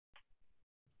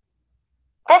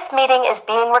This meeting is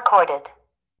being recorded.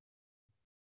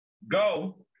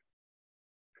 Go.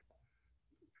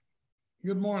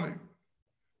 Good morning.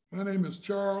 My name is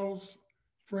Charles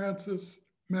Francis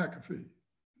McAfee.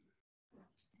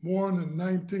 Born in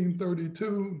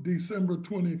 1932, December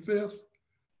 25th.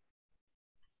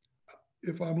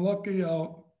 If I'm lucky,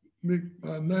 I'll make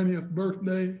my 90th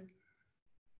birthday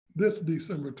this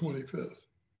December 25th.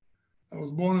 I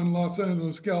was born in Los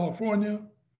Angeles, California.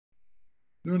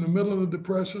 During the middle of the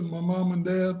Depression, my mom and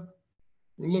dad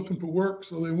were looking for work,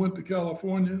 so they went to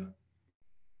California,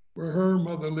 where her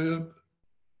mother lived.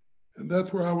 And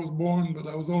that's where I was born, but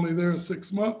I was only there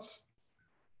 6 months.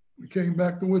 We came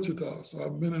back to Wichita, so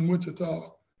I've been in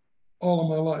Wichita all of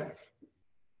my life.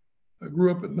 I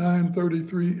grew up at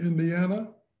 933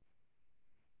 Indiana,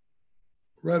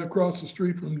 right across the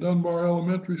street from Dunbar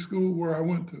Elementary School, where I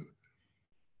went to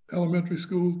elementary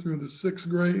school through the 6th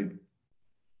grade,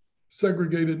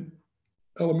 segregated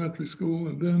elementary school,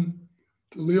 and then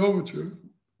to Leoviture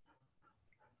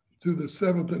to the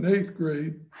 7th and 8th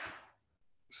grade,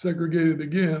 segregated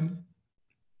again.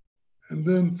 And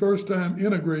then first time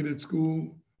integrated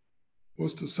school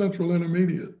was to Central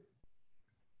Intermediate.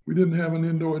 We didn't have an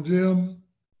indoor gym.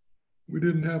 We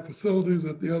didn't have facilities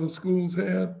that the other schools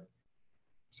had.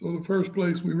 So the first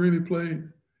place we really played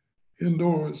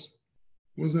indoors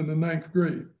was in the 9th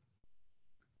grade.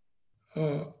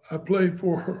 I played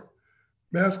for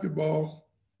basketball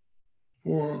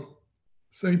for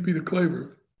St. Peter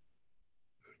Claver,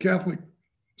 a Catholic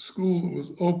school that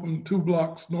was open 2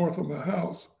 blocks north of my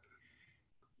house.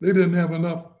 They didn't have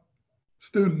enough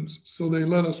students, so they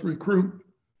let us recruit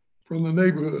from the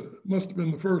neighborhood. It must have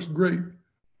been the first great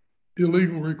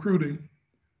illegal recruiting,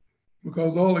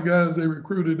 because all the guys they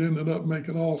recruited ended up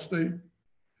making All-State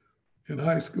in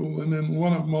high school, and then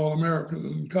one of them All-American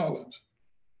in college.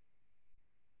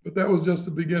 But that was just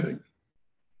the beginning.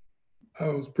 I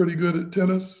was pretty good at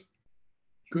tennis,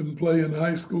 couldn't play in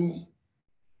high school.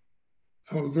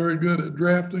 I was very good at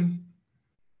drafting.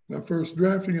 My first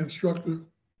drafting instructor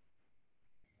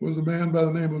was a man by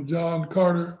the name of John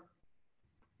Carter,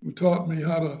 who taught me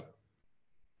how to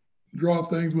draw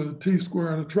things with a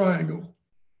T-square and a triangle.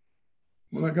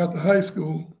 When I got to high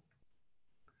school,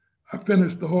 I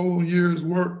finished the whole year's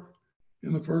work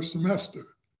in the first semester.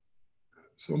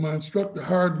 So my instructor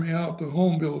hired me out to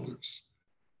home builders.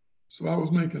 So I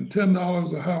was making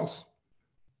 $10 a house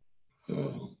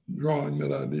drawing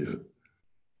that I did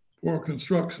for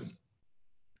construction.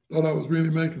 Thought I was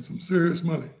really making some serious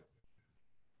money.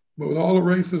 But with all the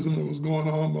racism that was going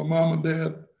on, my mom and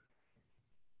dad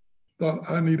thought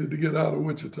I needed to get out of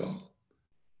Wichita.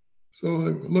 So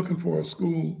they were looking for a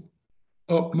school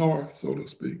up north, so to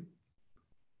speak.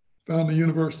 Found the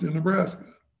University of Nebraska.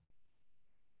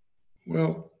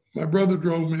 Well, my brother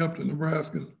drove me up to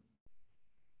Nebraska,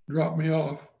 dropped me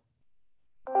off.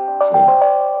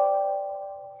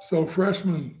 So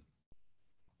freshman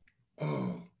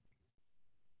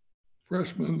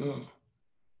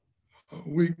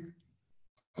week,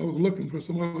 I was looking for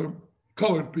some other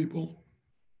colored people,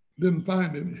 didn't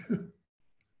find any.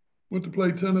 Went to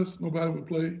play tennis, nobody would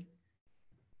play.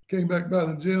 Came back by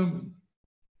the gym and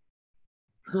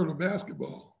heard of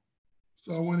basketball.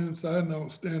 So I went inside and I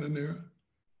was standing there.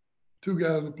 2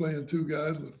 guys were playing 2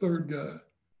 guys, and a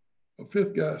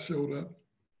 5th guy showed up.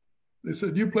 They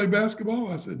said, "You play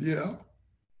basketball?" I said, "Yeah."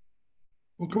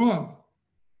 "Well, come on."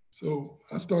 So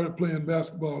I started playing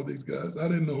basketball with these guys. I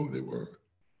didn't know who they were.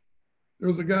 There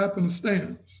was a guy up in the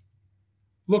stands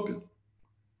looking.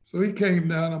 So he came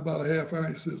down about a half hour.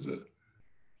 He says,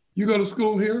 "You go to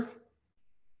school here?"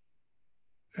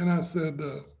 And I said,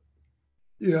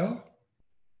 "Yeah."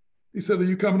 He said, "Are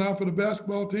you coming out for the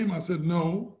basketball team?" I said,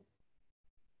 "No."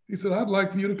 He said, "I'd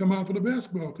like for you to come out for the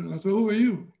basketball team." I said, "Who are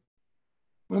you?"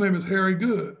 "My name is Harry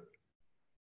Good,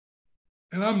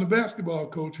 and I'm the basketball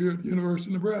coach here at the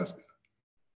University of Nebraska."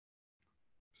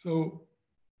 So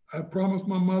I promised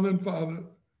my mother and father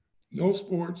no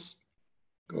sports,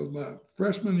 because my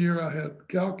freshman year I had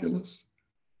calculus,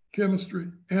 chemistry,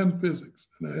 and physics,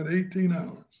 and I had 18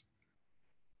 hours.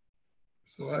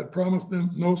 So I had promised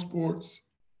them no sports,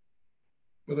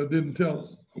 but I didn't tell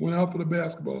them. I went out for the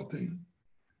basketball team,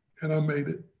 and I made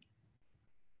it.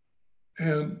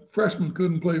 And freshmen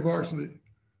couldn't play varsity,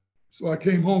 so I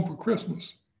came home for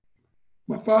Christmas.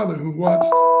 My father, who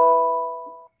watched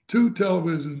 2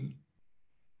 television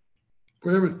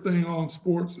for everything on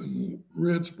sports and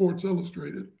read Sports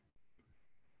Illustrated,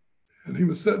 and he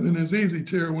was sitting in his easy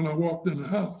chair when I walked in the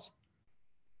house.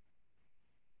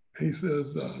 He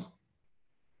says,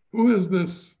 "Who is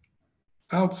this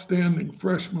outstanding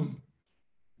freshman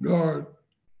guard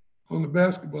on the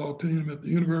basketball team at the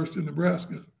University of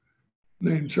Nebraska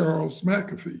named Charles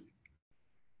McAfee.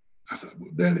 I said,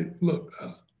 well, Daddy, look,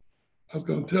 I was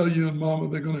going to tell you and Mama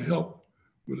they're going to help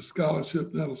with a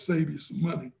scholarship that'll save you some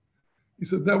money. He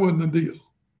said, that wasn't the deal.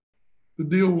 The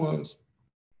deal was,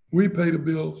 we pay the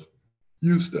bills,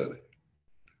 you study.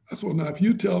 I said, well, now, if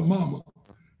you tell Mama,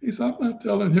 he said, I'm not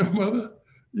telling your mother.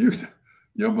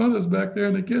 Your mother's back there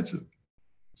in the kitchen.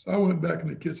 So I went back in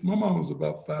the kitchen. My mom was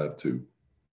about 5'2",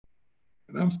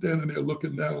 and I'm standing there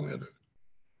looking down at her.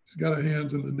 She's got her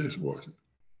hands in the dishwasher.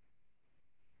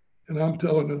 And I'm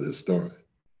telling her this story.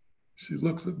 She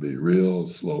looks at me real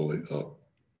slowly up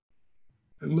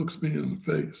and looks me in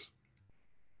the face.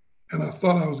 And I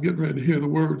thought I was getting ready to hear the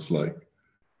words like,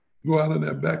 go out in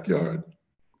that backyard,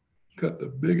 cut the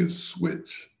biggest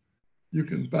switch you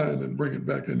can find and bring it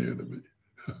back in here to me.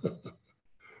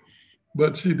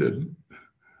 But she didn't.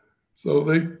 So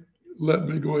they let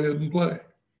me go ahead and play.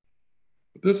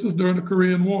 But this was during the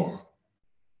Korean War.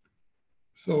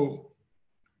 So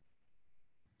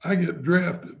I get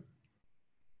drafted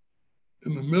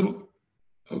in the middle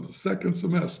of the second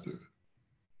semester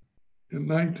in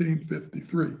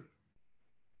 1953.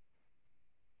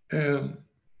 And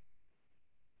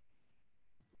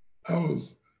I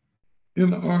was in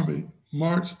the Army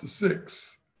March the 6th.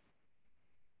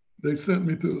 They sent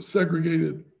me to a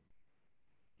segregated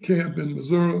camp in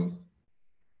Missouri.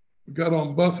 We got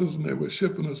on buses and they were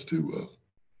shipping us to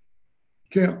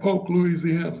Camp Polk,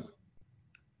 Louisiana.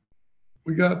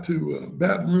 We got to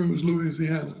Baton Rouge,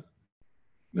 Louisiana.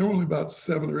 There were only about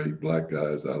 7 or 8 black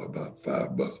guys out of about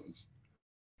 5 buses.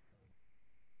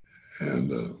 And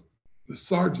the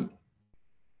sergeant,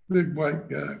 big white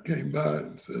guy, came by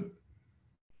and said,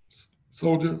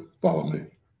 soldier, follow me. I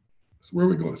said, where are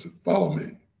we going? He said, follow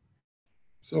me.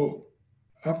 So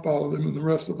I followed him and the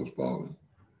rest of us followed him.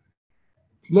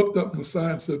 Looked up and the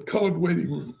sign said, colored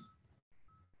waiting room.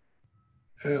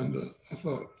 And I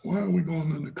thought, why are we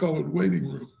going in the colored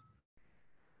waiting room?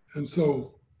 And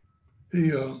so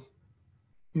we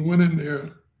went in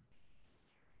there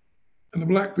and the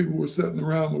black people were sitting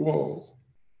around the wall.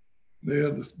 They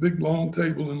had this big long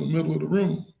table in the middle of the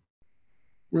room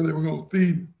where they were going to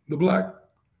feed the black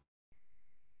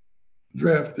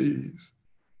draftees.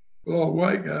 But all the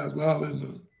white guys were out in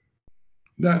the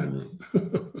dining room.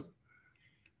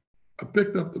 I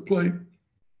picked up the plate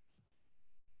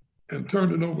and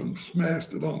turned it over and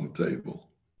smashed it on the table.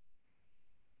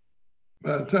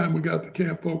 By the time we got to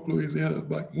Camp Polk, Louisiana, it was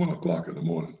like 1 o'clock in the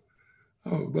morning. I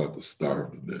was about to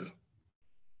starve to death.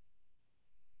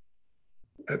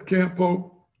 At Camp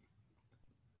Polk,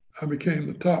 I became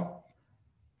the top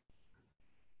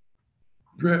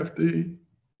draftee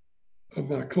of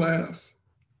my class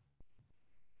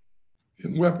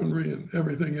in weaponry and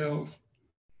everything else.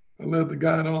 I led the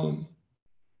guide on.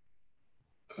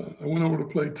 I went over to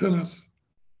play tennis,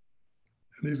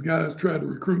 and these guys tried to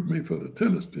recruit me for the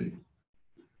tennis team.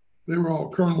 They were all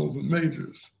colonels and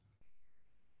majors,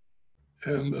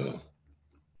 and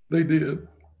they did.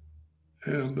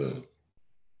 And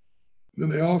then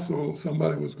they also,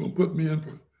 somebody was going to put me in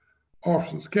for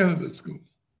officers candidate school.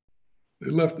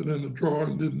 They left it in the drawer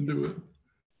and didn't do it.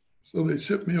 So they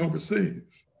shipped me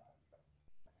overseas.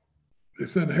 They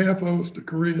sent half of us to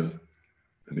Korea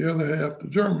and the other half to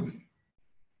Germany.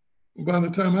 Well, by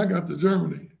the time I got to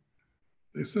Germany,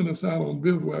 they sent us out on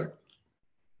bivouac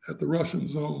at the Russian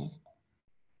zone,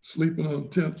 sleeping on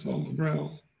tents on the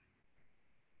ground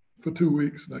for 2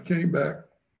 weeks. And I came back,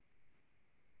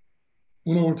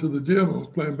 went over to the gym. I was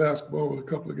playing basketball with a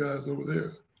couple of guys over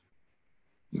there.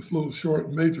 This little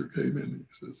short major came in.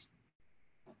 He says,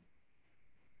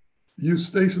 you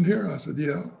stationed here? I said,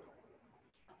 yeah.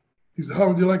 He said, how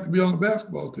would you like to be on the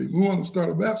basketball team? We want to start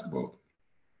a basketball team.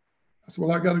 I said,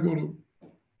 well, I got to go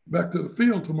back to the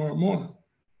field tomorrow morning.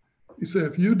 He said,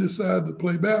 if you decide to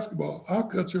play basketball, I'll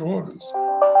cut your orders.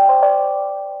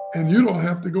 And you don't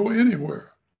have to go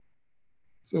anywhere.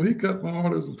 So he cut my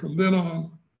orders. And from then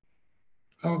on,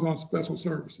 I was on special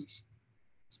services.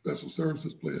 Special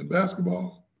services playing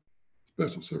basketball,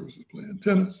 special services playing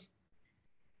tennis.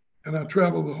 And I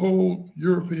traveled the whole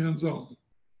European zone.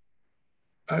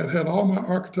 I had had all my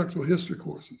architectural history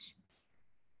courses.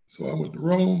 So I went to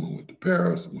Rome, I went to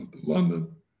Paris, I went to London,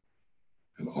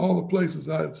 and all the places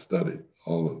I had studied,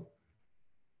 all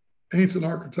the ancient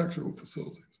architectural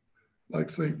facilities, like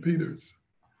St. Peter's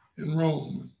in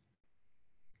Rome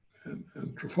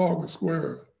and Trafalgar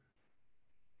Square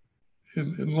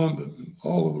in London, and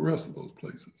all of the rest of those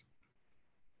places.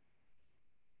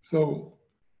 So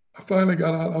I finally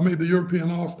got out. I made the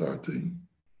European All-Star team,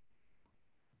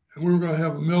 and we were going to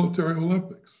have a military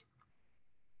Olympics.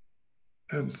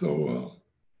 And so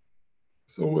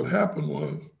So what happened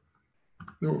was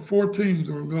there were 4 teams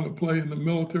that were going to play in the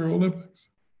military Olympics,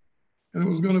 and it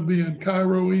was going to be in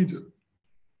Cairo, Egypt.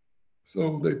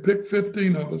 So they picked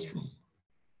 15 of us from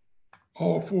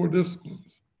all 4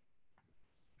 disciplines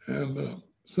and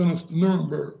sent us to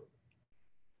Nuremberg.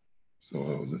 So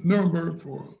I was at Nuremberg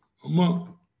for a month,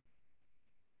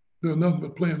 doing nothing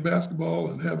but playing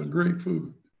basketball and having great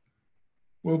food.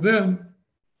 Well, then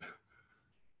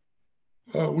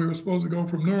we were supposed to go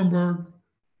from Nuremberg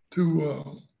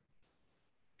to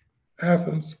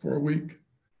Athens for a week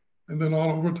and then all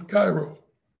over to Cairo.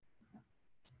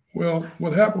 Well,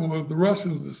 what happened was the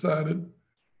Russians decided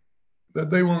that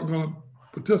they weren't going to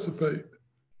participate.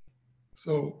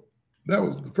 So that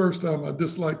was the first time I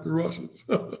disliked the Russians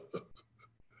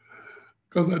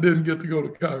because I didn't get to go to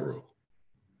Cairo.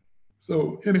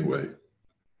 So anyway,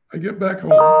 I get back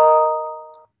home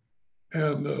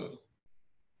and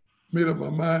made up my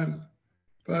mind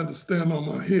if I had to stand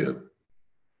on my head,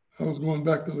 I was going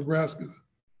back to Nebraska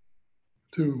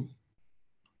to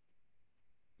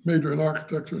major in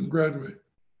architecture and graduate.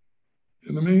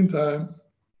 In the meantime,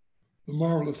 the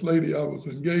marvelous lady I was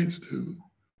engaged to,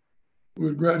 who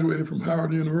had graduated from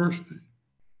Howard University,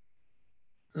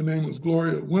 her name was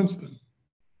Gloria Winston,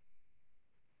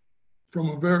 from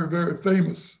a very, very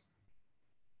famous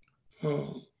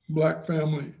Black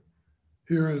family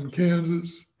here in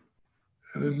Kansas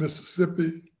and in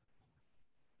Mississippi.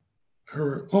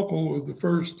 Her uncle was the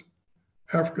first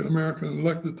African-American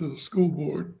elected to the school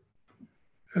board,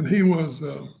 and he was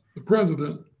the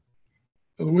president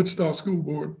of the Wichita School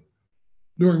Board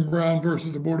during Brown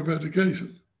versus the Board of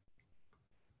Education.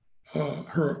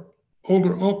 Her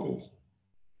older uncle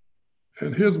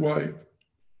and his wife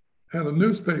had a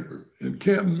newspaper in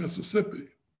Canton, Mississippi.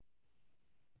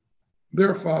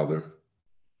 Their father,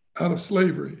 out of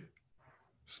slavery,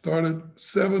 started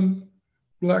 7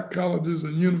 Black colleges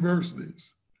and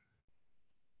universities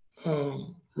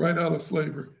right out of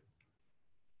slavery.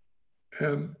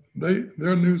 And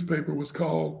their newspaper was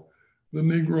called the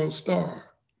Negro Star.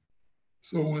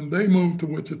 So when they moved to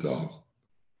Wichita,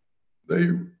 they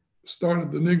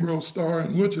started the Negro Star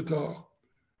in Wichita,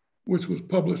 which was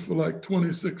published for like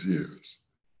 26 years.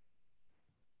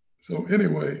 So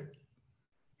anyway,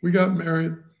 we got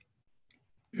married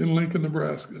in Lincoln,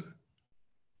 Nebraska.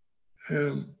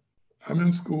 And I'm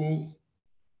in school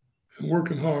and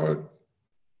working hard.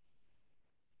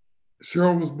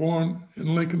 Cheryl was born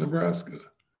in Lincoln, Nebraska,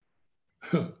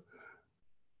 in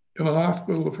a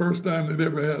hospital the first time they'd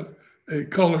ever had a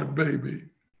colored baby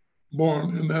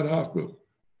born in that hospital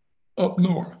up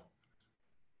north.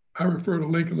 I refer to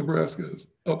Lincoln, Nebraska as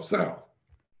up south.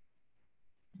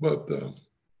 But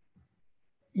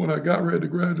when I got ready to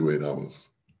graduate, I was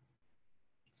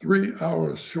 3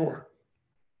 hours short,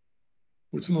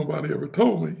 which nobody ever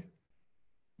told me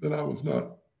that I was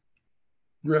not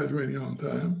graduating on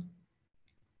time.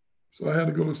 So I had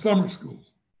to go to summer school.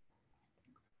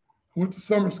 I went to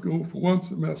summer school for 1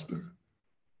 semester,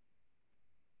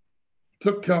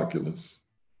 took calculus.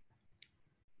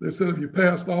 They said if you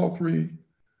passed all 3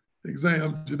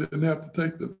 exams, you didn't have to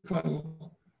take the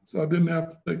final. So I didn't have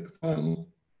to take the final.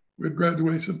 We had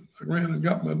graduation. I ran and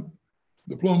got my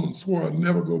diploma and swore I'd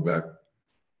never go back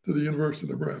to the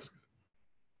University of Nebraska.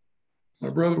 My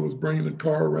brother was bringing the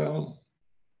car around.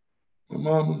 My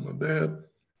mom and my dad,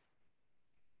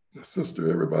 my sister,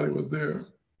 everybody was there.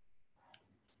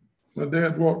 My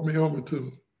dad walked me over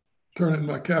to turn in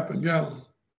my cap and gown.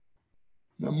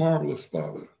 My marvelous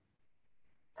father,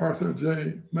 Arthur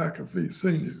J. McAfee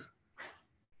Sr.,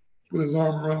 put his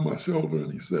arm around my shoulder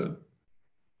and he said,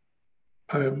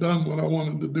 I have done what I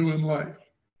wanted to do in life,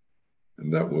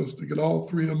 and that was to get all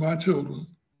 3 of my children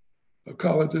a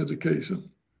college education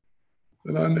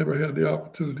that I never had the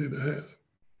opportunity to have.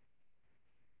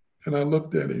 And I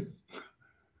looked at him.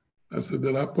 I said,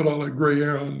 did I put all that gray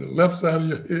hair on the left side of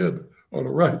your head or the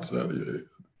right side of your head?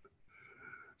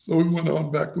 So we went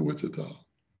on back to Wichita.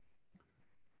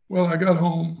 Well, I got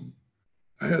home.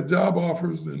 I had job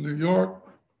offers in New York,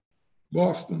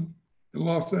 Boston, and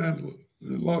Los Angeles.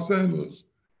 In Los Angeles,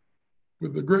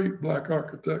 with the great Black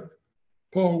architect,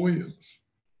 Paul Williams.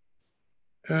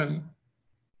 And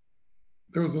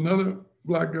there was another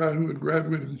Black guy who had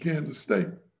graduated from Kansas State,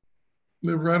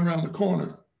 lived right around the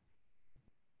corner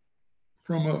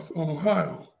from us on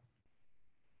Ohio.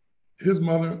 His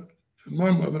mother and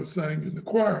my mother sang in the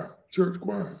choir, church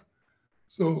choir.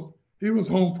 So he was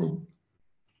home from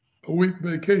a week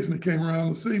vacation. He came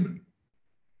around to see me.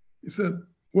 He said,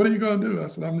 what are you going to do? I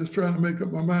said, I'm just trying to make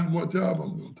up my mind what job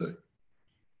I'm going to take.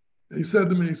 And he said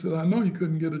to me, he said, I know you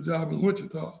couldn't get a job in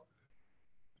Wichita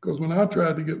because when I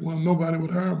tried to get one, nobody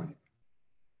would hire me.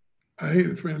 I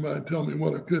hated for anybody to tell me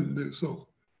what I couldn't do. So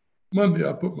Monday,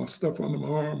 I put my stuff under my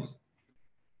arm and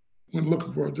went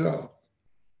looking for a job.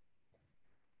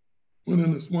 Went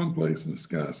in this one place and this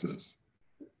guy says,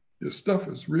 your stuff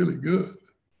is really good.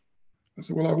 I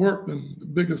said, well, I worked in the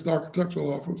biggest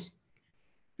architectural office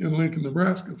in Lincoln,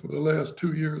 Nebraska for the last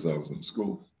 2 years I was in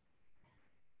school.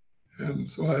 And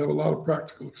so I have a lot of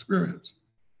practical experience.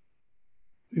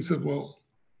 He said, well,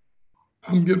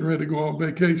 I'm getting ready to go on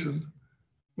vacation,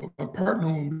 but my partner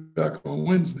will be back on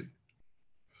Wednesday.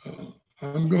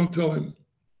 I'm going to tell him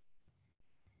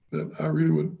that I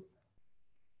really would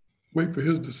wait for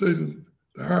his decision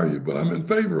to hire you, but I'm in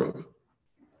favor of it.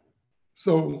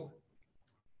 So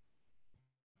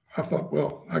I thought,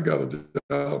 well, I got a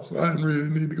job, so I didn't really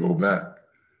need to go back.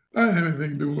 I didn't have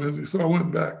anything to do Wednesday, so I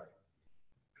went back.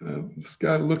 This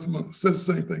guy looks at me, says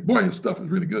the same thing. Boy, your stuff is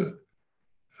really good.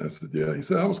 I said, yeah. He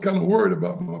said, I was kind of worried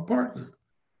about my partner.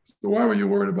 So why were you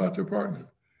worried about your partner?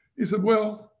 He said,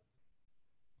 well,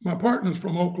 my partner's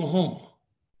from Oklahoma.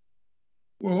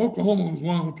 Well, Oklahoma was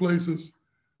one of the places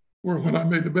where when I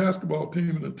made the basketball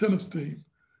team and the tennis team,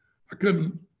 I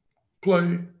couldn't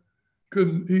play,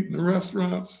 couldn't eat in the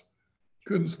restaurants,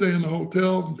 couldn't stay in the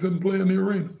hotels, and couldn't play in the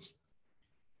arenas.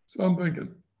 So I'm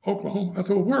thinking, Oklahoma. I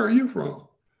said, well, where are you from?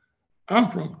 I'm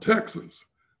from Texas.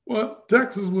 Well,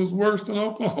 Texas was worse than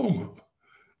Oklahoma.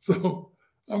 So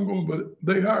I'm going, but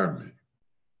they hired me.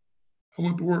 I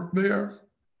went to work there.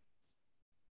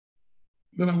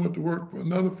 Then I went to work for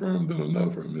another firm, then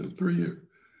another firm in 3 years.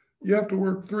 You have to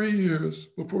work 3 years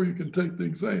before you can take the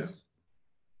exam.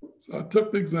 So I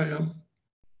took the exam,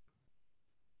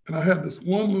 and I had this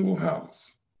one little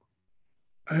house.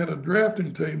 I had a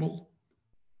drafting table,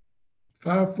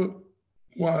 5 foot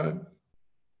wide,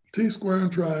 T-square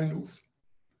and triangles,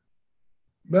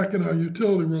 back in our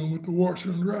utility room with the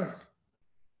washer and dryer.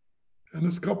 And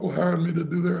this couple hired me to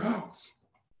do their house.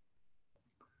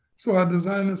 So I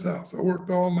designed this house. I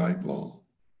worked all night long.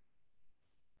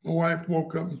 My wife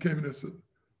woke up and came in and said,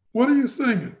 what are you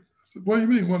singing? I said, what do you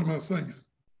mean, what am I singing?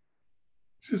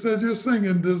 She said, you're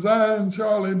singing Design,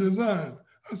 Charlie, Design.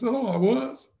 I said, oh, I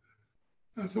was?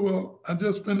 I said, well, I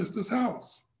just finished this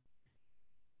house.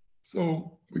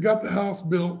 So we got the house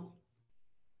built.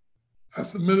 I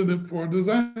submitted it for a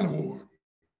design award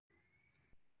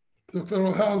to the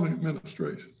Federal Housing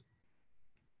Administration.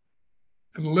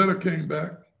 And the letter came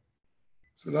back,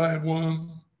 said I had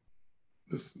won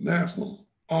this national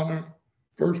honor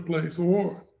first place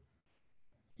award.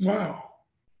 Wow.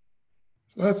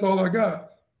 So that's all I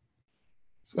got.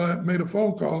 So I made a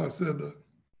phone call. I said,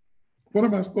 what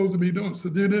am I supposed to be doing? I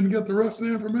said, you didn't get the rest of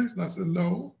the information? I said,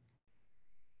 no.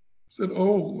 I said,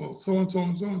 oh, well, so-and-so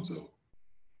and so-and-so.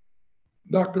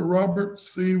 Dr. Robert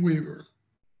C. Weaver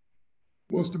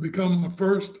was to become the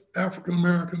first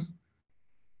African-American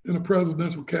in a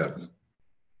presidential cabinet.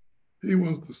 He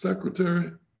was the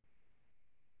secretary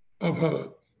of HUD.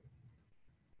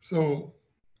 So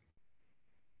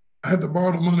I had to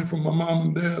borrow the money from my mom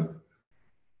and dad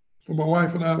for my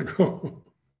wife and I to go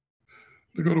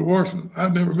to Washington.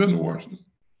 I'd never been to Washington.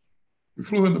 We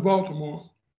flew into Baltimore.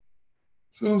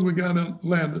 As soon as we got in,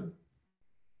 landed,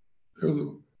 there was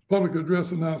a public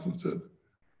address announcement that said,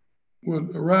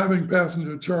 would arriving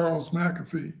passenger Charles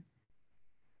McAfee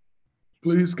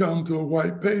please come to a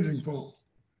white paging phone?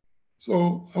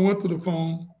 So I went to the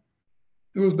phone.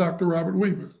 It was Dr. Robert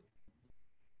Weaver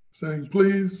saying,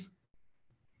 please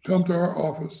come to our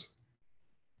office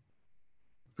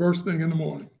first thing in the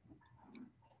morning.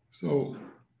 So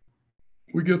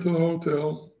we get to the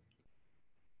hotel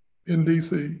in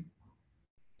DC,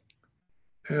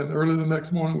 and early the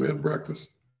next morning we had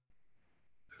breakfast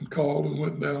and called and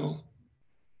went down.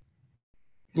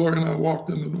 Gloria and I walked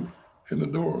in the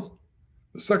door.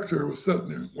 The secretary was sitting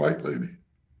there, white lady.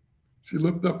 She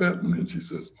looked up at me and she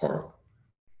says, are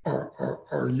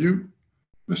you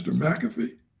Mr.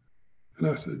 McAfee? And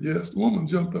I said, yes. The woman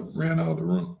jumped up and ran out of the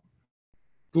room.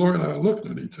 Gloria and I are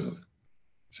looking at each other.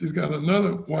 She's got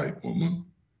another white woman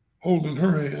holding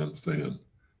her hand saying,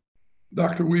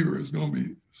 Dr. Weaver is going to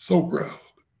be so proud.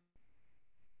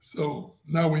 So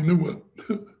now we knew what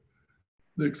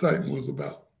the excitement was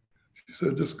about. She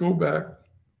said, just go back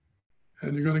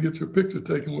and you're going to get your picture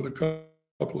taken with a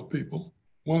couple of people.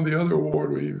 One of the other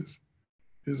award winners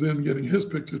is in getting his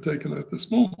picture taken at this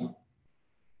moment.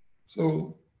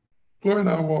 So Gloria and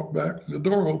I walked back, and the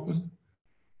door opened,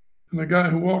 and the guy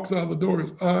who walks out of the door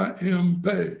is I.M.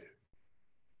 Pei.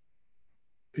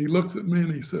 He looks at me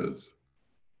and he says,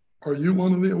 are you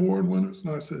one of the award winners?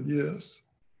 And I said, yes.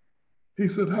 He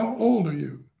said, how old are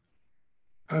you?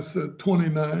 I said,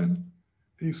 29.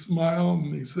 He smiled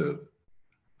and he said,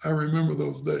 I remember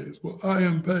those days. Well,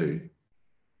 I.M. Pei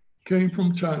came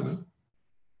from China,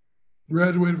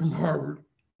 graduated from Harvard,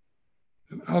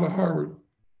 and out of Harvard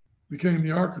became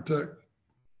the architect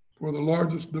for the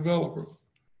largest developer,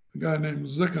 a guy named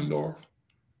Zickendorf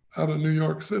out of New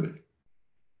York City.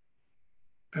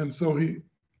 And so he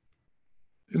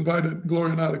invited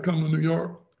Gloria and I to come to New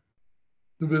York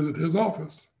to visit his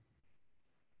office.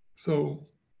 So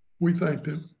we thanked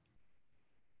him.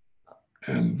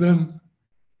 And then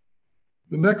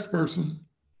the next person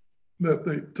that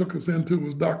they took us into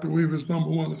was Dr. Weaver's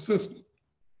 #1 assistant.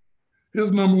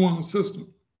 His #1 assistant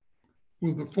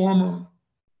was the former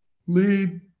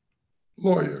lead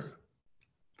lawyer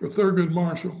for Thurgood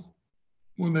Marshall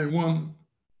when they won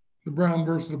the Brown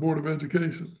versus the Board of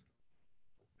Education.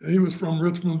 And he was from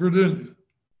Richmond, Virginia.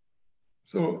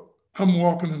 So I'm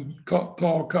walking in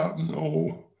tall cotton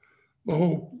the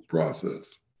whole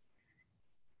process.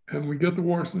 And we get to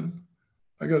Washington.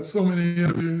 I got so many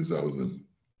interviews. I was in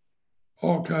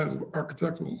all kinds of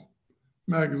architectural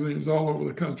magazines all over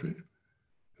the country.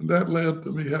 And that led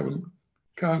to me having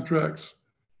contracts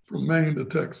from Maine to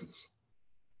Texas.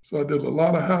 So I did a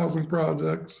lot of housing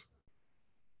projects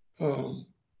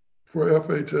for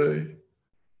FHA,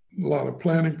 a lot of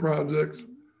planning projects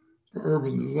for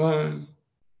urban design.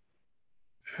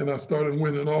 And I started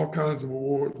winning all kinds of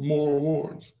awards, more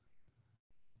awards.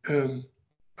 And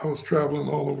I was traveling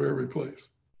all over every place.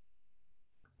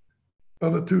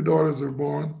 Other 2 daughters are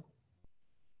born,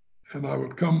 and I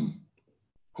would come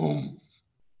home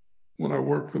when I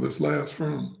worked for this last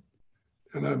firm,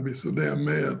 and I'd be so damn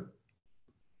mad.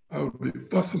 I would be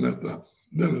fussing at the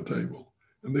dinner table,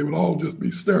 and they would all just be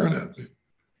staring at me.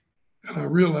 And I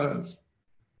realized,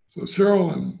 so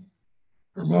Cheryl and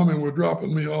her mommy were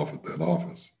dropping me off at that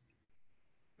office.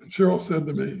 And Cheryl said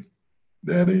to me,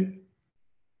 "Daddy,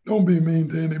 don't be mean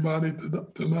to anybody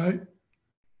tonight."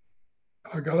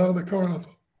 I got out of the car and I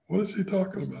thought, what is she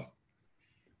talking about?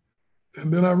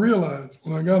 And then I realized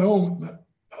when I got home at night,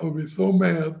 I would be so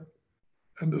mad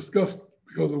and disgusted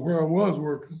because of where I was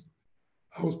working.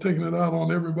 I was taking it out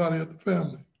on everybody at the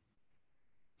family.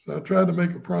 So I tried to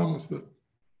make a promise that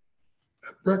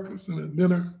at breakfast and at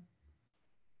dinner,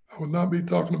 I would not be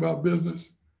talking about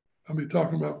business. I'd be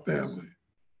talking about family.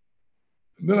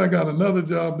 And then I got another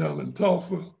job down in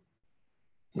Tulsa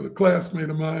with a classmate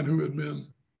of mine who had been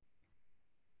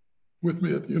with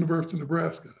me at the University of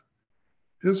Nebraska.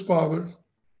 His father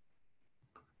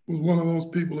was one of those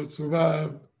people that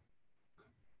survived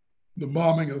the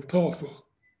bombing of Tulsa.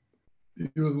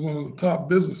 He was one of the top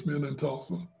businessmen in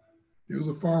Tulsa. He was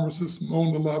a pharmacist and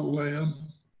owned a lot of land,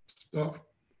 stuff.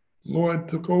 Lloyd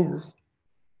took over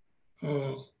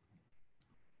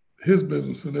his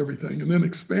business and everything, and then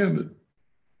expanded.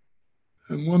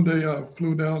 And one day I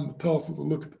flew down to Tulsa to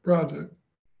look at the project.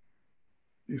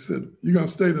 He said, "You gonna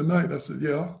stay tonight?" I said,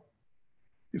 "Yeah."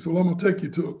 He said, "Well, I'm gonna take you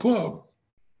to a club."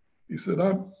 He said,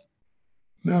 "I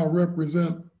now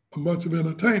represent a bunch of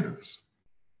entertainers,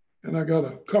 and I got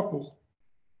a couple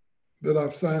that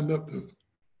I've signed up to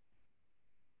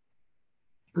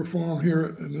perform here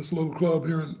in this little club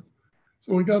here." And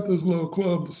so we got this little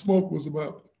club. The smoke was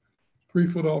about 3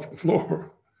 foot off the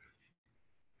floor.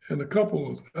 And the couple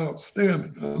was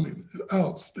outstanding. I mean,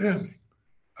 outstanding.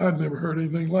 I'd never heard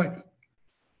anything like it.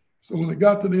 So when it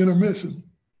got to the intermission,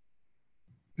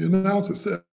 the announcer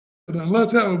said, "And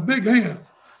let's have a big hand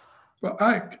for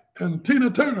Ike and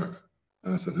Tina Turner."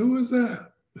 And I said, "Who is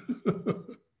that?"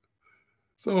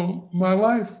 So my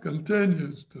life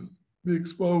continues to be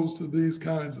exposed to these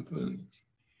kinds of things.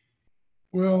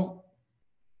 Well,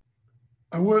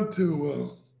 I went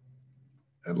to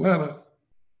Atlanta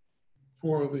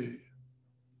for the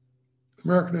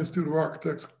American Institute of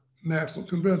Architects National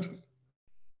Convention.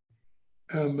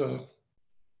 And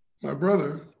my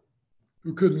brother,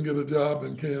 who couldn't get a job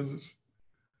in Kansas,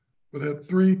 but had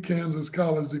 3 Kansas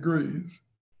college degrees,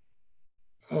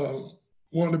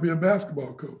 wanted to be a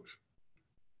basketball coach.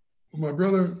 Well, my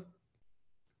brother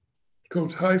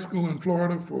coached high school in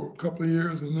Florida for a couple of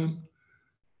years, and then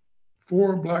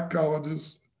 4 black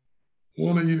colleges,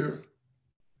 1 a year,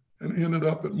 and ended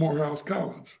up at Morehouse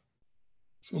College.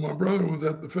 So my brother was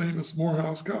at the famous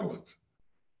Morehouse College.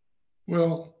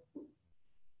 Well,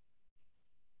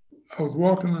 I was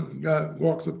walking, and a guy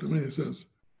walks up to me and says,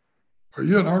 "Are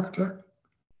you an architect?"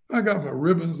 I got my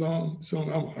ribbons on,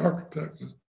 showing I'm an architect.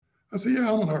 I said,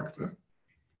 "Yeah, I'm an architect."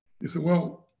 He said,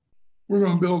 "Well, we're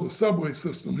going to build a subway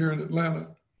system here in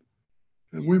Atlanta.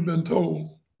 And we've been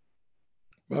told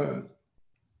by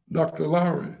Dr.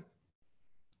 Lowry,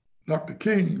 Dr.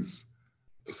 King's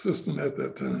assistant at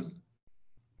that time,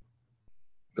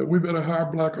 that we better hire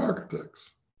black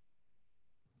architects."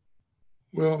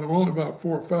 Well, there were only about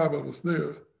 4 or 5 of us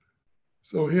there.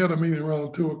 So he had a meeting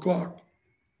around 2 o'clock,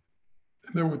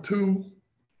 and there were two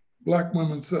black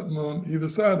women sitting on either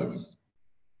side of him.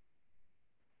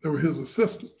 They were his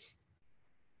assistants.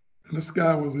 And this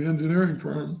guy was the engineering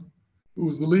firm who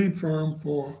was the lead firm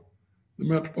for the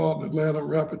Metropolitan Atlanta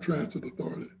Rapid Transit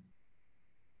Authority.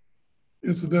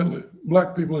 Incidentally,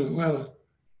 black people in Atlanta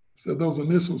said those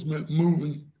initials meant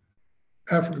moving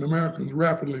African Americans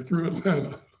rapidly through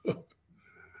Atlanta.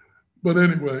 But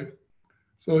anyway,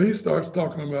 so he starts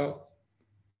talking about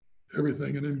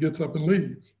everything and then gets up and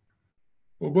leaves.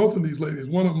 Well, both of these ladies,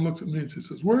 one of them looks at me and she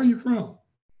says, "Where are you from?"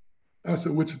 I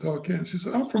said, "Wichita, Kansas." She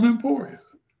said, "I'm from Emporia."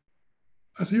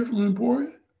 I said, "You're from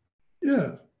Emporia?"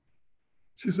 "Yes."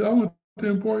 She said, "I went to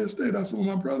Emporia State." I said,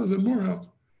 "Well, my brother's at Morehouse."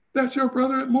 "That's your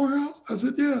brother at Morehouse?" I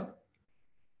said, "Yeah."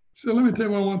 She said, "Let me tell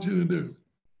you what I want you to do.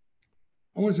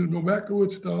 I want you to go back to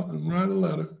Wichita and write a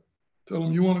letter, tell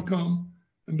them you want to come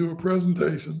and do a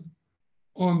presentation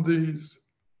on these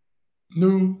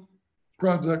new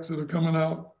projects that are coming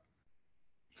out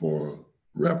for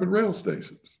rapid rail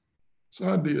stations." So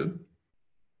I did.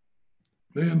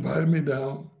 They invited me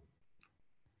down.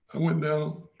 I went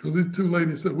down because these two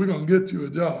ladies said, "We're going to get you a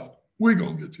job. We're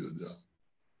going to get you a job."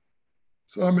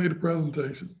 So I made a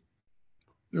presentation.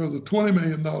 There was a $20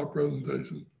 million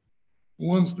presentation,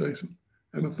 one station,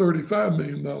 and a $35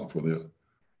 million for the other.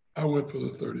 I went for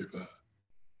the 35.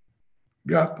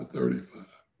 Got the 35.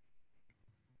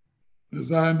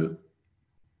 Designed it,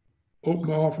 opened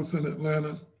the office in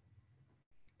Atlanta.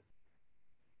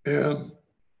 And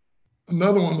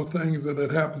another one of the things that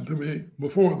had happened to me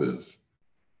before this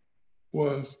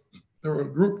was there were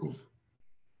a group of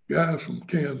guys from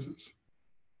Kansas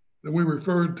that we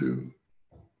referred to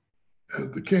as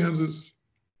the Kansas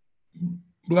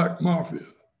Black Mafia.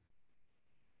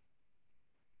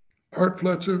 Art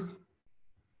Fletcher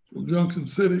from Junction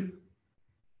City,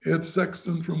 Ed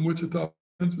Sexton from Wichita,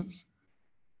 Kansas,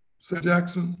 Sam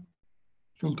Jackson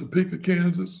from Topeka,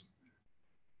 Kansas,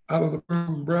 out of the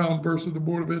firm Brown versus the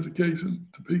Board of Education,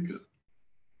 Topeka.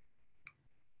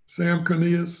 Sam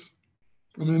Cornelius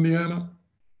from Indiana.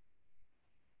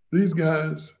 These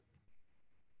guys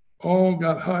all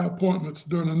got high appointments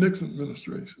during the Nixon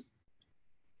administration.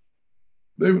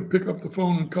 They would pick up the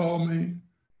phone and call me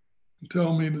and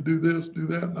tell me to do this, do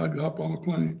that, and I'd hop on a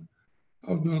plane.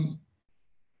 I was doing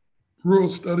rural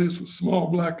studies for small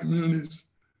Black communities,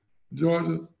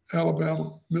 Georgia,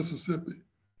 Alabama, Mississippi,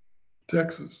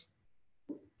 Texas,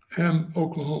 and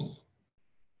Oklahoma.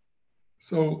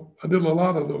 So I did a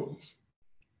lot of those.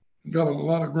 Got them a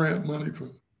lot of grant money for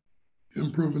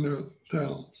improving their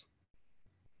towns.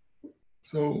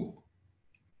 So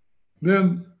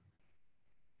then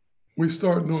we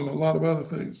started doing a lot of other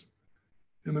things.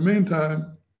 In the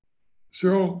meantime,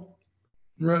 Cheryl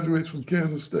graduates from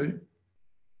Kansas State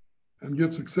and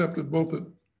gets accepted both at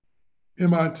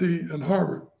MIT and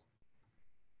Harvard.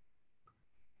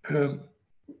 And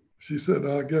she said,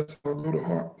 "I guess I'll go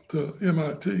to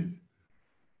MIT.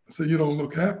 I said, "You don't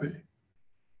look happy."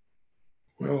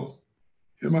 Well,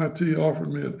 MIT offered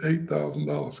me an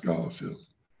 $8,000 scholarship.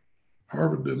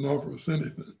 Harvard didn't offer us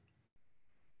anything.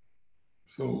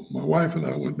 So my wife and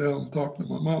I went down and talked to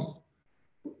my mama.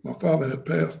 My father had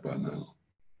passed by now.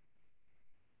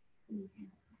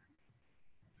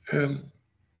 And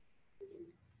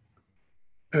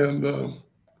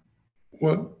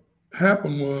what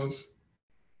happened was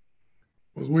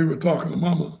we were talking to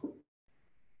mama.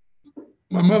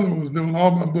 My mother was doing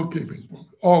all my bookkeeping for me,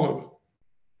 all of it.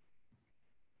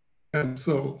 And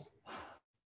so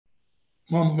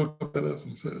mama looked up at us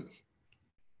and says,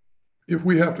 "If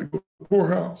we have to go to the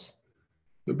poorhouse,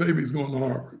 the baby's going to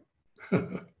Harvard."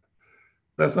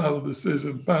 That's how the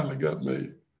decision finally got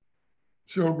made.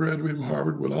 Cheryl graduated from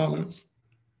Harvard with honors.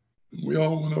 And we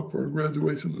all went up for a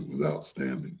graduation that was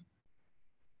outstanding.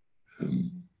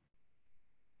 And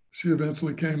she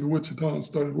eventually came to Wichita and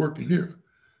started working here.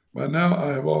 By now, I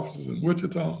have offices in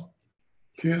Wichita,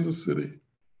 Kansas City,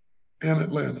 and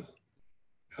Atlanta.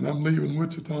 And I'm leaving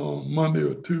Wichita on Monday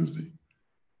or Tuesday.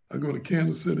 I go to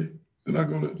Kansas City, then I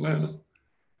go to Atlanta.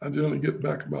 I generally get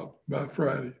back about by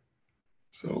Friday.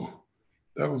 So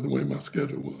that was the way my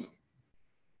schedule was.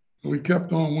 And we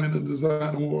kept on winning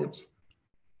design awards.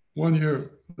 One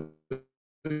year,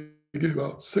 they gave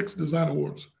out 6 design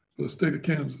awards for the state of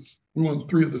Kansas. We won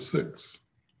 3 of the 6.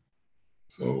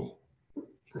 So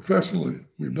professionally,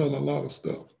 we've done a lot of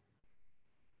stuff.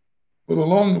 But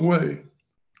along the way,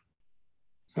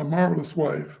 my marvelous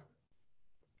wife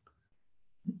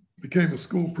became a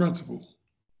school principal.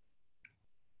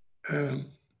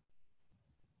 And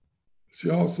she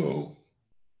also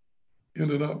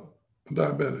ended up a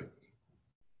diabetic.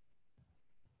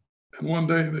 And one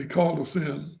day they called us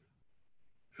in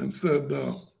and said,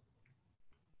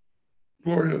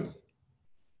 Gloria,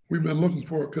 we've been looking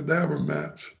for a cadaver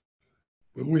match,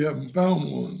 but we haven't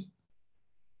found one.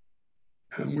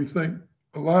 And we think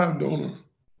a live donor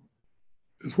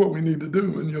is what we need to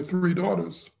do. And your three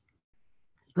daughters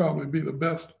probably be the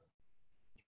best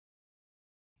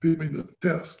people to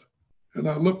test. And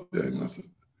I looked at him and I said,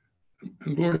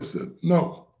 and Gloria said,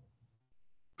 no,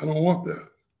 I don't want that.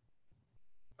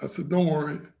 I said, don't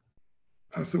worry.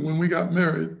 I said, when we got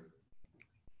married,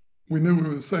 we knew we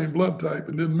were the same blood type.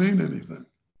 It didn't mean anything.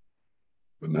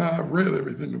 But now I've read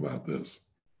everything about this.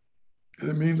 And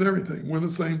it means everything. We're the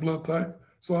same blood type,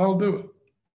 so I'll do it.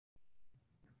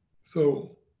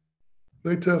 So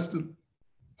they tested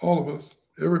all of us.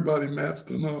 Everybody matched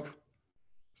enough.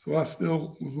 So I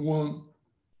still was the one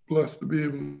blessed to be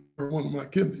able to donate one of my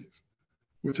kidneys,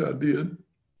 which I did.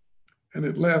 And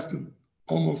it lasted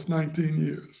almost 19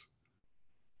 years.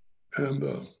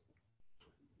 And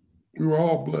we were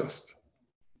all blessed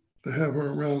to have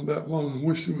her around that long and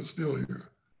wish she was still here.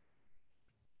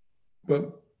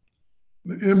 But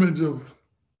the image of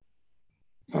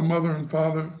my mother and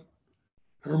father,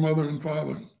 her mother and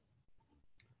father,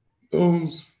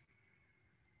 those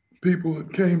people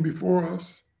that came before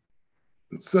us,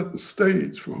 that set the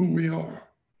stage for who we are,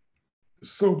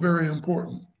 is so very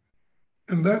important.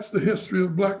 And that's the history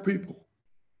of Black people.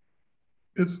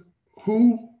 It's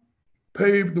who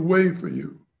paved the way for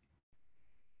you.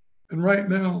 And right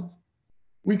now,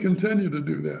 we continue to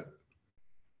do that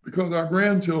because our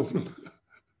grandchildren,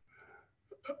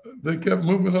 they kept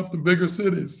moving up to bigger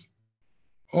cities.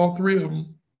 All three of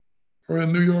them are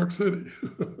in New York City.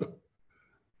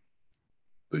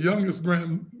 The youngest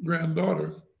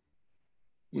granddaughter,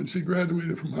 when she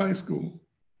graduated from high school,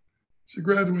 she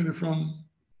graduated from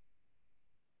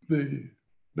the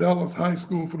Dallas High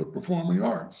School for the Performing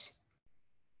Arts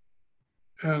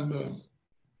and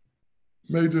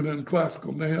majored in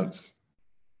classical dance.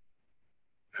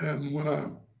 And when I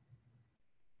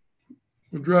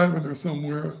was driving her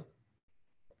somewhere,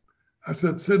 I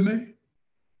said, Sydney,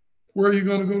 where are you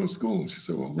going to go to school? She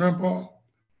said, well, Grandpa,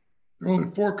 there are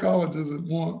only 4 colleges that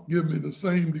won't give me the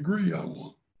same degree I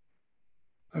want.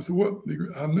 I said, what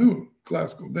degree? I knew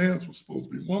classical dance was supposed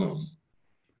to be one of them.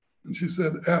 And she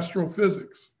said,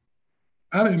 astrophysics.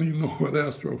 I didn't even know what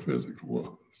astrophysics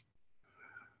was.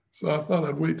 So I thought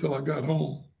I'd wait till I got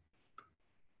home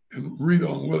and read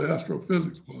on what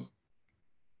astrophysics was.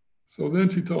 So then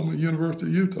she told me University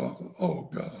of Utah. I thought, oh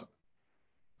God,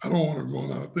 I don't want her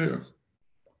going out there.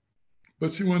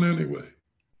 But she went anyway.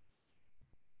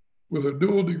 With her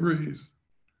dual degrees,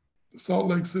 the Salt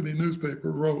Lake City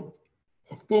newspaper wrote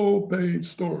a full-page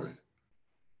story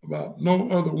about no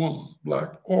other woman,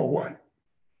 Black or white,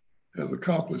 has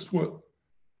accomplished what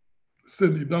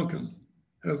Sydney Duncan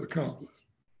has accomplished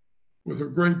with her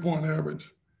grade point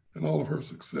average and all of her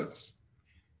success.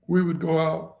 We would go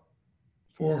out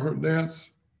for her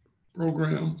dance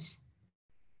programs,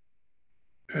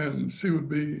 and she would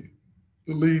be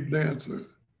the lead dancer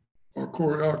or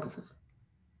choreographer.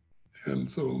 And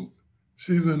so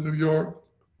she's in New York.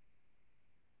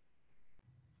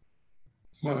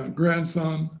 My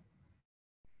grandson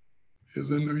is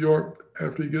in New York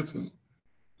after he gets a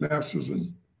master's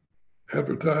in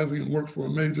advertising and works for a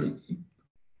major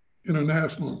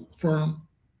international firm.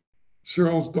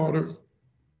 Cheryl's daughter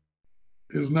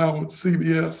is now at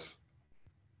CBS,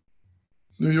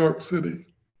 New York City.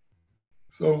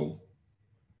 So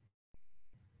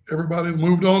everybody's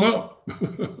moved on up.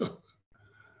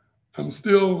 I'm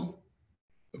still,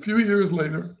 a few years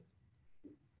later,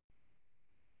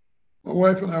 my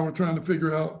wife and I were trying to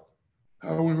figure out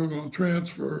how we were going to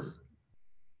transfer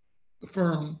the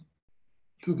firm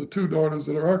to the 2 daughters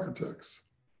that are architects.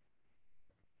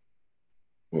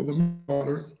 Well, the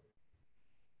daughter,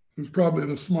 who's probably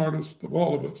the smartest of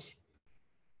all of us,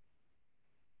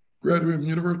 graduated from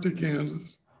University of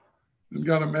Kansas and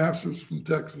got a master's from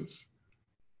Texas.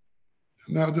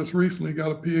 And now just recently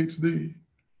got a PhD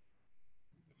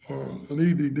or an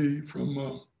EDD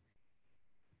from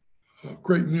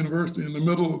Creighton University in the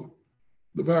middle of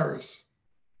the virus.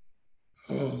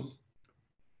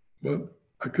 But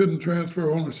I couldn't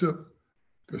transfer ownership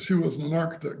because she wasn't an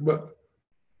architect. But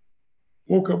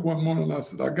woke up one morning and I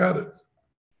said, I got it.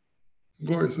 And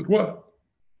Gloria said, what?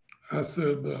 I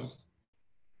said,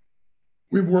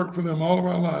 we've worked for them all of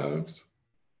our lives.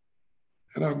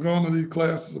 And I've gone to these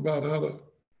classes about how to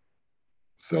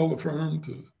sell the firm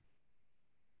to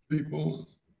people,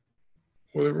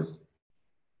 whatever.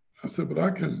 I said, but I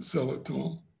can sell it to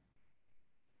them.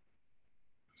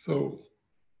 So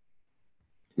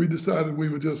we decided we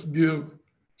would just give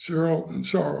Cheryl and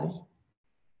Charles,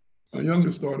 my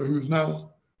youngest daughter, who's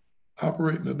now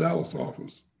operating the Dallas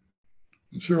office,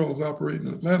 and Cheryl's operating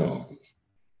the Atlanta office.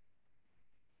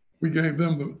 We gave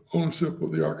them the ownership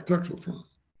of the architectural firm.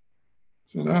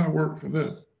 So now I work for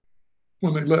them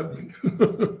when they let me.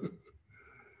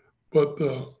 But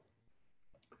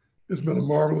it's been a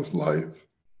marvelous life.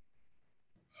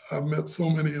 I've met so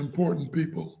many important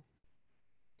people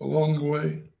along the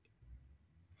way.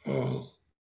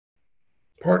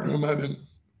 Partner of mine in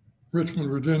Richmond,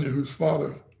 Virginia, whose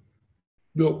father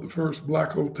built the first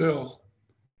black hotel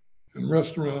and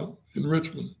restaurant in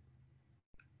Richmond.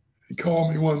 He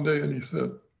called me one day and he said,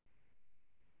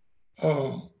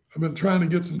 I've been trying to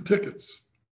get some tickets.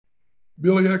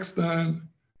 Billy Eckstein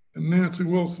and Nancy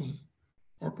Wilson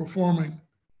are performing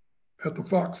at the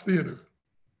Fox Theater,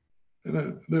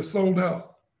 and they're sold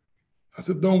out. I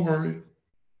said, don't worry.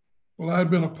 Well, I had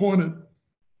been appointed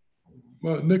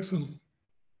by Nixon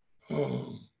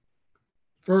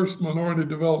first Minority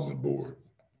Development Board.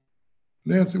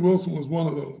 Nancy Wilson was one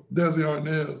of the Desi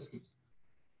Arnaz,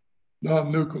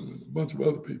 Don Newcomb, and a bunch of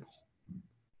other people.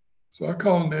 So I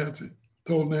called Nancy,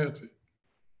 told Nancy.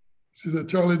 She said,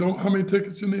 Charlie, how many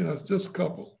tickets you need? I said, just a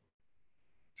couple.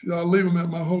 She said, I'll leave them at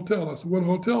my hotel. I said, what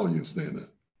hotel are you staying at?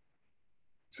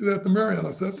 She said, at the Marriott.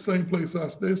 I said, that's the same place I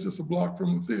stay. It's just a block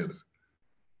from the theater.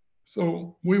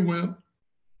 So we went.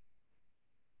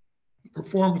 The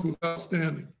performance was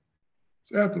outstanding.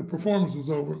 So after the performance was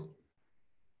over,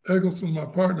 Eggleston, my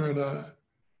partner, and I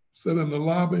sat in the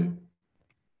lobby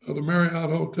of the Marriott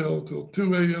Hotel till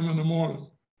 2 a.m. in the morning,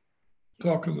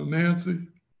 talking to Nancy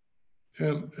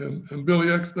and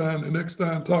Billy Eckstein, and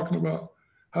Eckstein talking about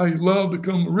how he loved to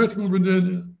come to Richmond,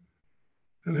 Virginia,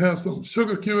 and have some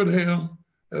sugar-cured ham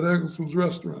at Eggleston's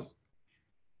restaurant.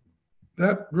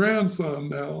 That grandson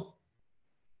now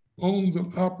owns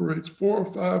and operates 4 or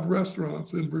 5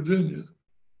 restaurants in Virginia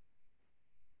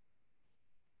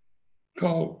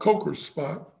called Coker's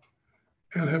Spot,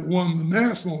 and have won the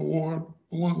national award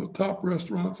for one of the top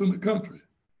restaurants in the country.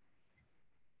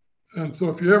 And so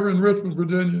if you're ever in Richmond,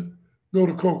 Virginia, go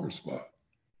to Coker's Spot.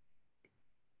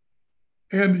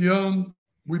 Andy Young,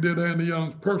 we did Andy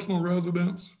Young's personal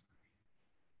residence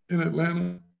in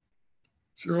Atlanta.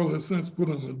 Cheryl has since put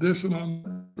an addition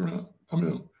on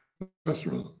the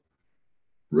restaurant.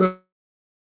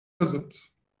 Residence.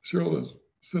 Cheryl has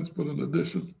since put an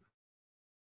addition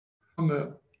on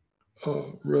that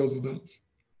residence.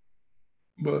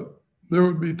 But there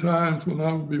would be times when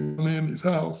I would be in Andy's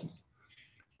house.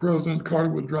 President Carter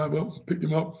would drive up and pick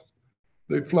him up.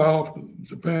 They'd fly off to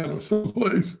Japan or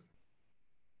someplace.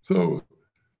 So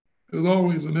it was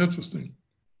always an interesting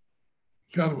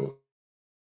kind of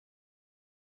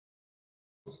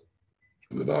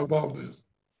that I was involved in.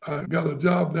 I got a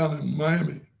job down in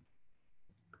Miami,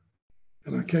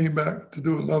 and I came back to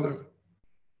do another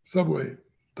subway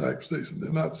type station.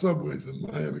 They're not subways in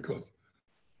Miami because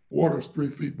water's 3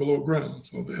 feet below ground,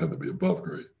 so they had to be above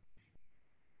grade.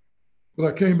 But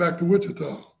I came back to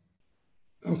Wichita.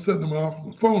 I was sitting in my office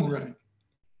and the phone rang.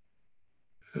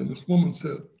 And this woman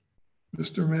said,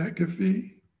 Mr.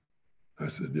 McAfee? I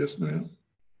said, yes, ma'am.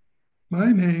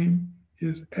 My name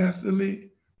is Atherley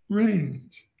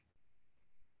Range,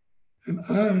 and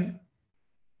I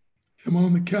am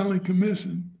on the county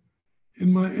commission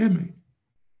in Miami.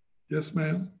 Yes,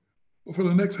 ma'am. Well, for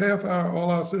the next half hour,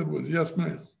 all I said was, yes,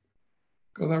 ma'am,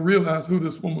 because I realized who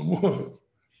this woman was.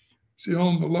 She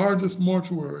owned the largest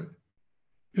mortuary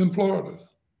in Florida,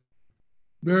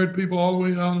 buried people all the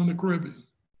way out in the Caribbean.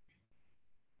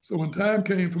 So when time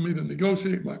came for me to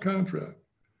negotiate my contract,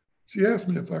 she asked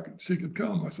me if she could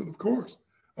come. I said, of course.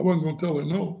 I wasn't going to tell her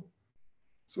no.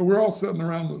 So we're all sitting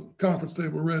around the conference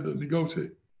table ready to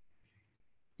negotiate.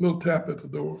 Little tap at the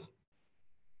door.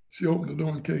 She opened the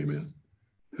door and came in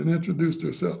and introduced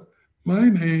herself. My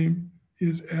name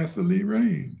is Atherley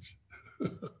Range.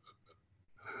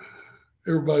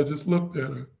 Everybody just looked at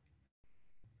her.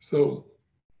 So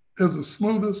it was the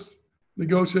smoothest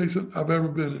negotiation I've ever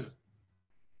been in.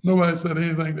 Nobody said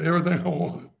anything to everything I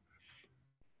wanted.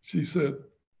 She said,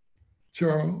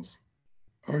 Charles,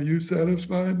 are you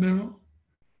satisfied now?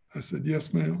 I said,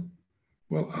 yes, ma'am.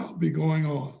 Well, I'll be going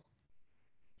on.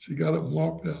 She got up and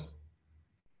walked out.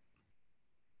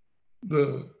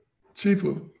 The chief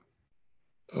of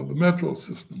the metro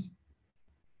system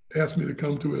asked me to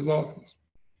come to his office.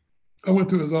 I went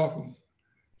to his office,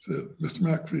 said, Mr.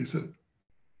 McAfee said,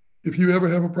 if you ever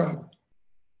have a problem,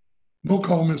 don't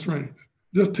call Miss Range.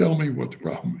 Just tell me what the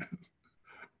problem is.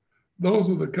 Those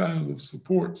are the kinds of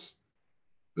supports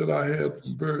that I had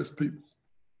from various people.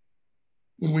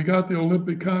 When we got the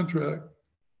Olympic contract,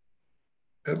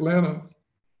 Atlanta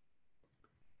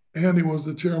and he was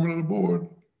the chairman of the board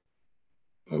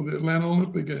of the Atlanta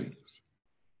Olympic Games.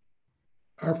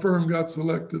 Our firm got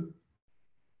selected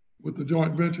with the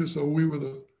joint venture, so we were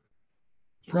the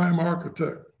prime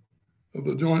architect of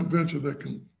the joint venture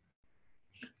that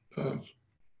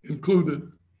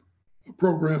included a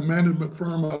program management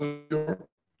firm out of New York,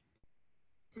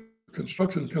 a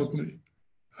construction company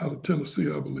out of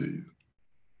Tennessee, I believe,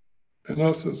 and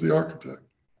us as the architect.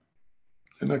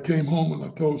 And I came home and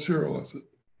I told Cheryl, I said,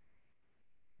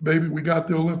 baby, we got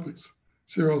the Olympics.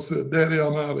 Cheryl said, Daddy,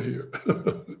 I'm out of here.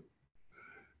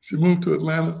 She moved to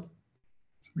Atlanta.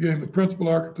 She became the principal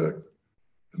architect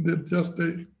and did just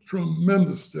a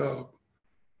tremendous job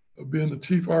of being the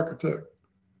chief architect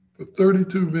for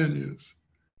 32 venues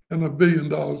and $1 billion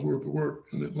worth of work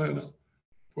in Atlanta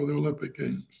for the Olympic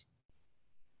Games.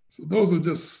 So those are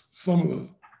just some of the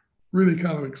really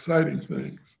kind of exciting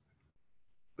things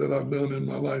that I've done in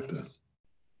my lifetime.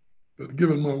 But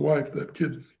giving my wife that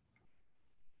kidney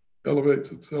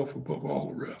elevates itself above all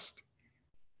the rest.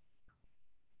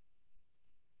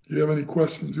 Do you have any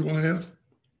questions you want to ask?